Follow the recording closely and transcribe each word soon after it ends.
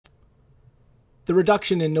The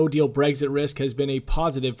reduction in no-deal Brexit risk has been a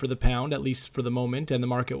positive for the pound, at least for the moment, and the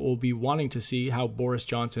market will be wanting to see how Boris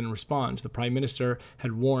Johnson responds. The Prime Minister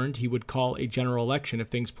had warned he would call a general election if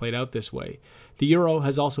things played out this way. The euro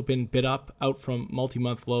has also been bid up out from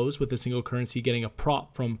multi-month lows, with the single currency getting a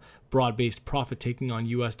prop from broad-based profit-taking on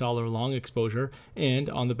U.S. dollar long exposure, and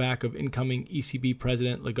on the back of incoming ECB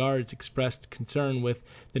President Lagarde's expressed concern with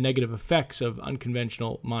the negative effects of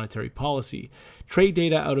unconventional monetary policy. Trade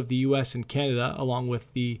data out of the U.S. and Canada, along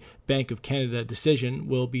with the Bank of Canada decision,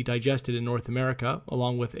 will be digested in North America,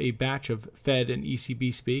 along with a batch of Fed and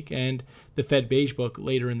ECB speak and the Fed Beige Book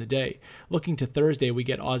later in the day. Looking to Thursday, we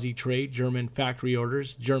get Aussie trade, German factory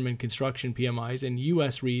orders, German construction PMIs, and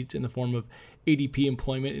U.S. reads in the form of ADP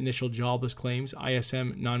employment, initial jobless claims,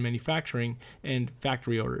 ISM non-manufacturing, and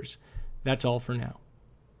factory orders. That's all for now.